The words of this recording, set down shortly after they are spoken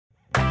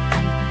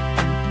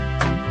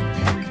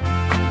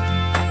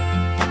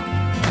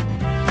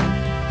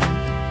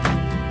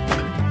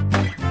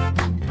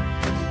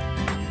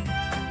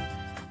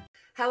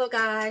Hello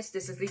guys,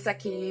 this is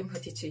LisaKIM who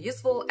teaches you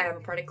useful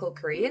and practical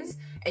Koreans,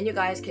 and you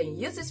guys can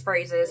use these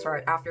phrases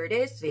right after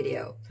this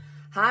video.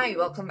 Hi,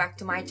 welcome back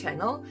to my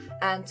channel,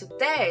 and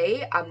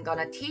today I'm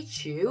gonna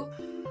teach you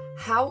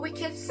how we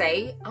can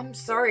say I'm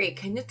sorry,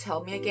 can you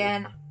tell me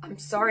again? I'm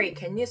sorry,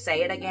 can you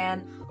say it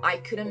again? I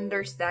couldn't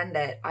understand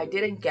it, I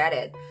didn't get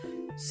it.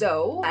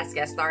 So let's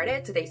get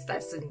started. Today's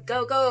lesson,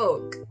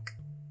 go!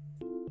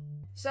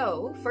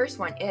 So first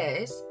one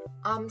is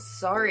I'm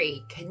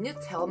sorry, can you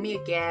tell me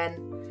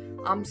again?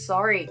 I'm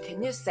sorry,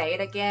 can you say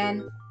it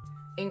again?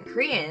 In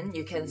Korean,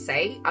 you can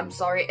say I'm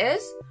sorry is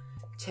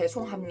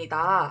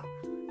죄송합니다.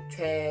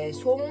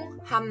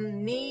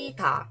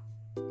 죄송합니다.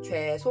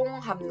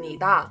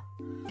 죄송합니다.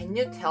 Can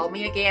you tell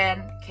me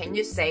again? Can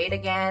you say it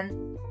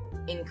again?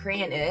 In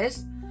Korean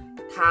is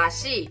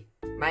다시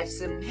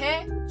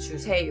말씀해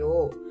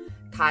주세요.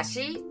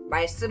 다시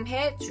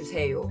말씀해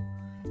주세요.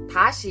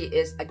 다시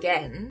is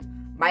again.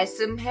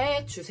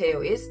 말씀해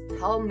주세요 is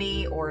tell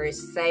me or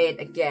say it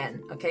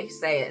again. Okay,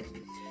 say it.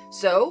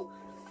 So,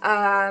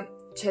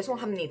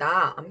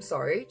 죄송합니다. I'm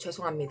sorry.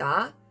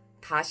 죄송합니다.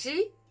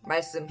 다시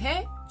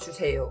말씀해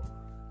주세요.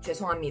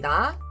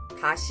 죄송합니다.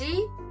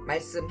 다시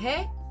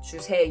말씀해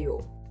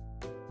주세요.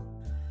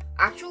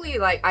 Actually,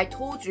 like I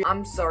told you,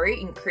 I'm sorry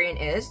in Korean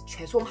is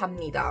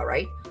죄송합니다,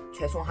 right?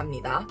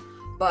 죄송합니다.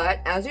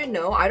 But as you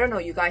know, I don't know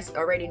you guys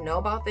already know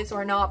about this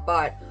or not,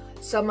 but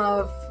some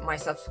of my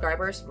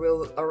subscribers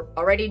will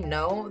already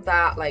know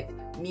that like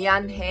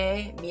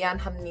미안해,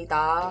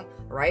 미안합니다,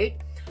 right?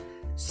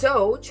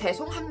 So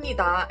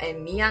죄송합니다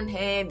and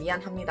미안해,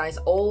 미안합니다 is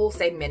all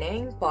same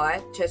meaning,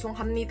 but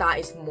죄송합니다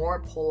is more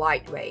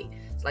polite way.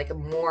 It's like a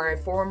more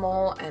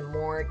formal and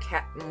more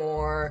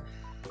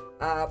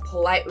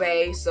polite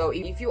way. So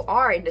if you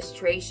are in the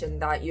situation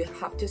that you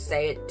have to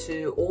say it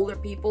to older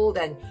people,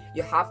 then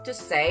you have to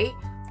say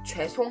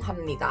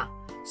죄송합니다.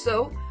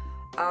 So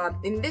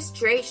in these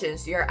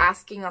situations, you're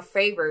asking a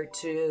favor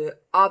to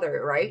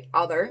other, right?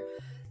 Other,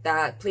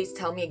 that please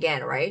tell me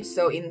again, right?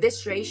 So in this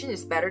situation,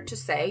 it's better to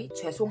say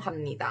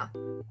죄송합니다.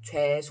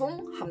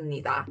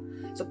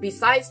 죄송합니다. So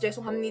besides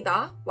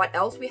죄송합니다, what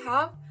else we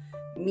have?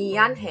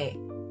 미안해.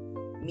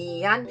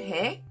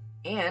 미안해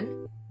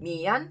and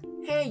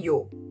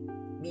미안해요.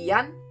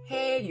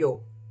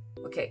 미안해요.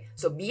 Okay,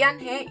 so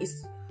미안해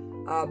is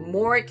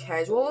more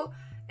casual,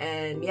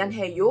 and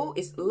미안해요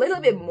is a little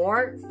bit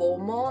more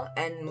formal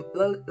and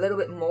little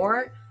bit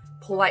more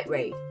polite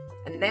way.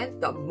 And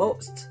then the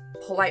most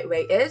polite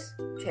way is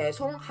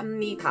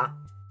죄송합니다.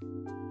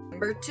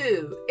 Number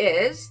 2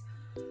 is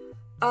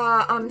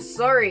I'm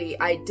sorry,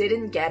 I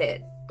didn't get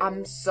it.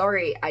 I'm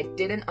sorry, I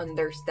didn't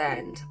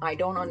understand. I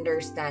don't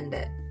understand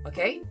it.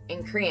 Okay?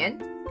 In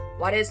Korean,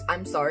 what is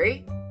I'm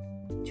sorry?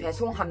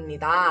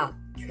 죄송합니다.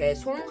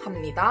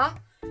 죄송합니다.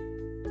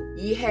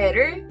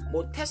 이해를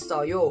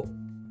못했어요.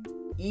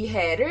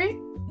 이해를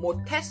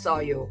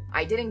못했어요.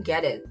 I didn't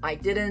get it. I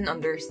didn't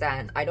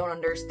understand. I don't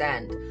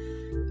understand.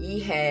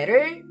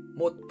 이해를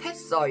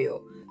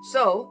못했어요.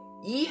 So,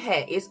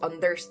 이해 is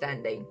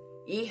understanding.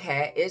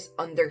 이해 is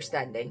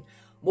understanding.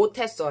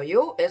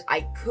 못했어요 is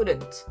I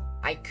couldn't.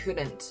 I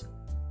couldn't.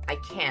 I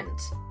can't.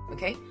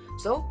 Okay?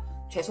 So,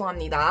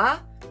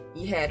 죄송합니다.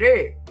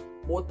 이해를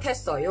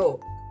못했어요.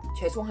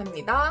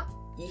 죄송합니다.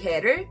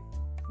 이해를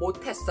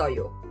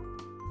못했어요.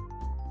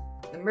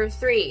 Number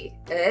 3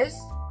 is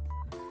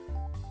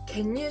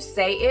can you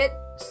say it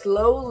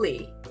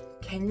slowly?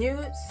 Can you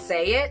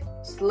say it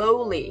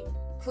slowly?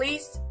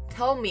 Please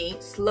tell me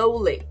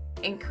slowly.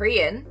 In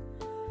Korean,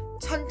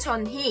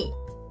 천천히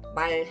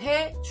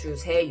말해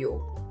주세요.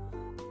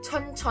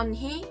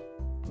 천천히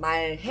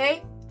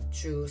말해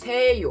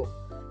주세요.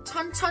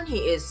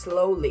 천천히 is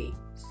slowly.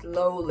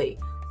 Slowly.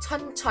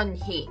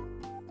 천천히.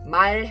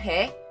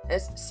 말해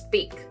is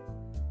speak.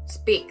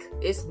 Speak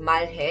is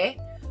말해.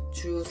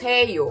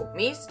 주세요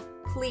means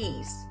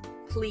please.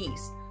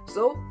 Please.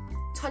 So,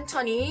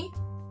 천천히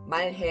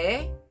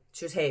말해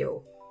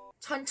주세요.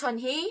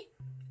 천천히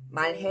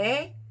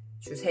말해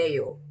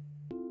주세요.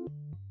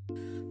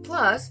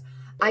 Plus,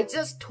 I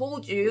just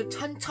told you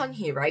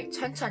천천히, right?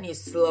 천천히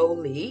is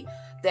slowly.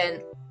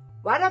 Then,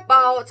 what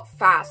about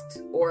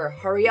fast or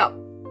hurry up?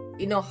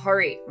 You know,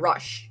 hurry,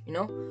 rush. You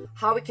know,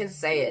 how we can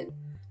say it?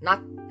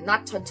 Not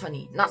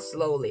천천히, not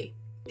slowly.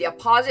 The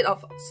opposite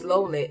of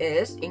slowly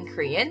is, in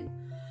Korean,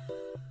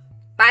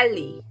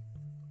 빨리,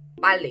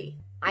 빨리.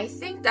 I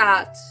think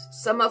that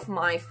some of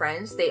my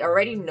friends, they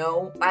already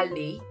know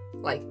빨리,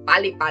 like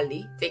ppali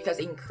ppali, because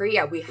in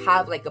Korea we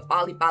have like a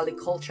ppali ppali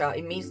culture.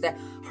 It means that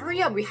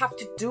hurry up, we have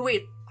to do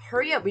it.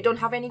 Hurry up, we don't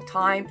have any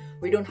time.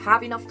 We don't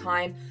have enough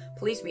time.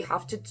 Please, we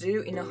have to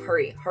do in a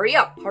hurry. Hurry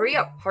up, hurry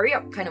up, hurry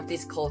up, kind of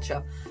this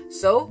culture.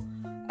 So,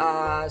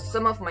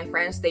 some of my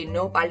friends, they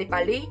know ppali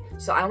ppali.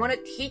 So I want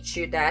to teach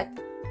you that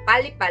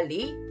ppali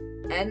ppali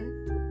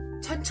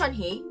and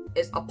천천히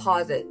is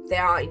opposite. They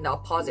are in the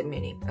opposite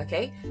meaning,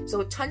 okay?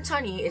 So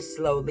천천히 is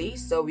slowly,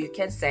 so you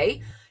can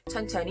say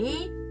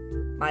천천히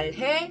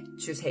말해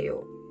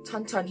주세요.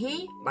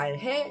 천천히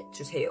말해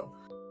주세요.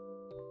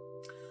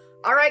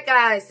 Alright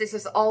guys, this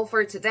is all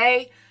for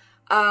today.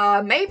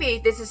 maybe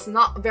this is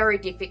not very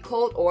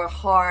difficult or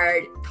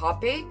hard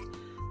topic,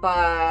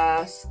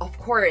 but of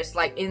course,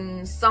 like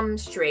in some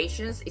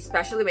situations,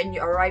 especially when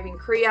you arrive in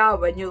Korea,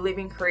 when you live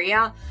in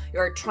Korea,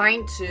 you're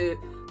trying to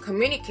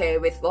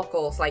communicate with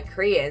locals like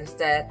Koreans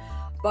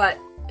but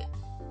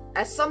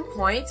at some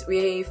point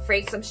we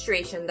face some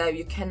situation that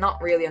you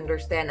cannot really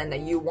understand and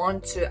that you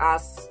want to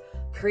ask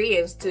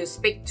Koreans to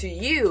speak to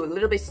you a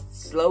little bit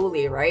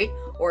slowly, right?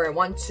 Or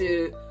want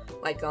to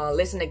like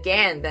listen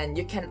again, then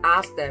you can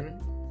ask them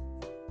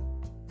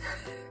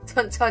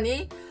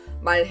천천히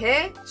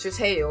말해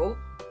주세요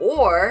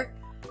or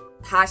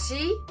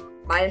다시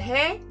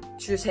말해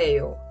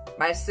주세요,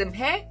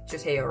 말씀해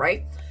주세요,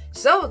 right?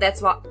 So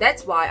that's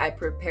why I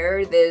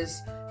prepare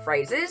these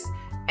phrases,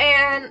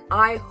 and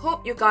I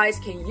hope you guys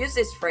can use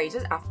these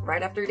phrases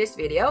right after this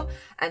video,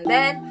 and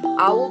then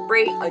I will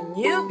bring a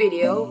new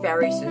video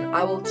very soon.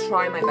 I will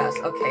try my best,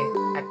 okay?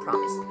 I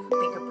promise.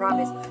 Make a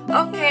promise.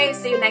 Okay,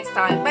 see you next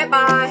time. Bye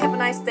bye. Have a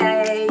nice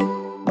day.